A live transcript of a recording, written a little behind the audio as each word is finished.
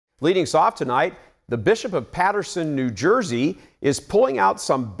Leading us off tonight, the Bishop of Paterson, New Jersey, is pulling out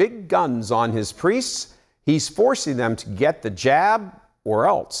some big guns on his priests. He's forcing them to get the jab or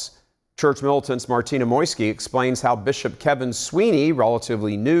else. Church Militant's Martina Moisky explains how Bishop Kevin Sweeney,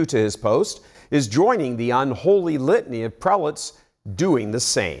 relatively new to his post, is joining the unholy litany of prelates doing the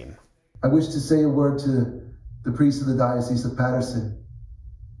same. I wish to say a word to the priests of the Diocese of Paterson.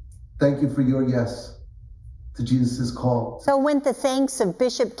 Thank you for your yes to Jesus' call. So went the thanks of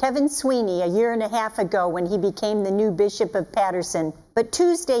Bishop Kevin Sweeney a year and a half ago when he became the new Bishop of Paterson. But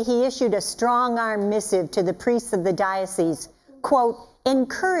Tuesday he issued a strong-arm missive to the priests of the diocese, quote,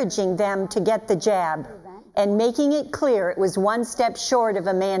 encouraging them to get the jab and making it clear it was one step short of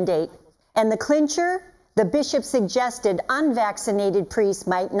a mandate. And the clincher? The bishop suggested unvaccinated priests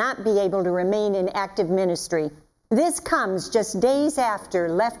might not be able to remain in active ministry. This comes just days after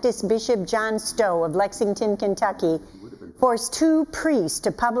leftist Bishop John Stowe of Lexington, Kentucky, forced 2 priests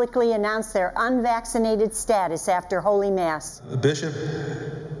to publicly announce their unvaccinated status after Holy Mass. The bishop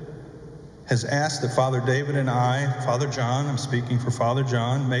has asked that Father David and I, Father John, I'm speaking for Father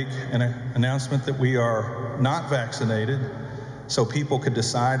John, make an announcement that we are not vaccinated so people could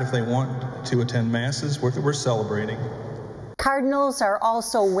decide if they want to attend masses that we're celebrating. Cardinals are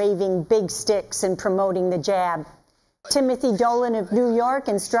also waving big sticks and promoting the jab. Timothy Dolan of New York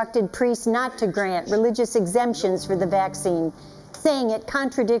instructed priests not to grant religious exemptions for the vaccine, saying it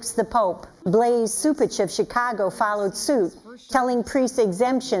contradicts the Pope. Blaise Supich of Chicago followed suit, telling priests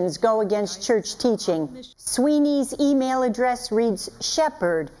exemptions go against church teaching. Sweeney's email address reads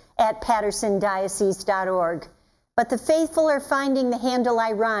shepherd@pattersondiocese.org. But the faithful are finding the handle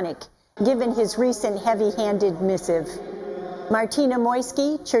ironic, given his recent heavy-handed missive. Martina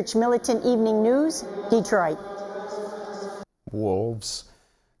Moisky, Church Militant Evening News, Detroit. Wolves.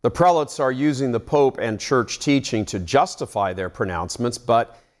 The prelates are using the Pope and church teaching to justify their pronouncements,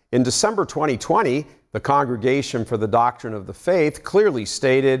 but in December 2020, the Congregation for the Doctrine of the Faith clearly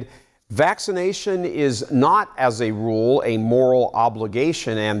stated vaccination is not, as a rule, a moral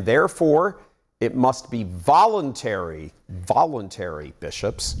obligation, and therefore it must be voluntary,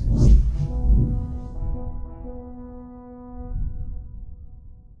 bishops.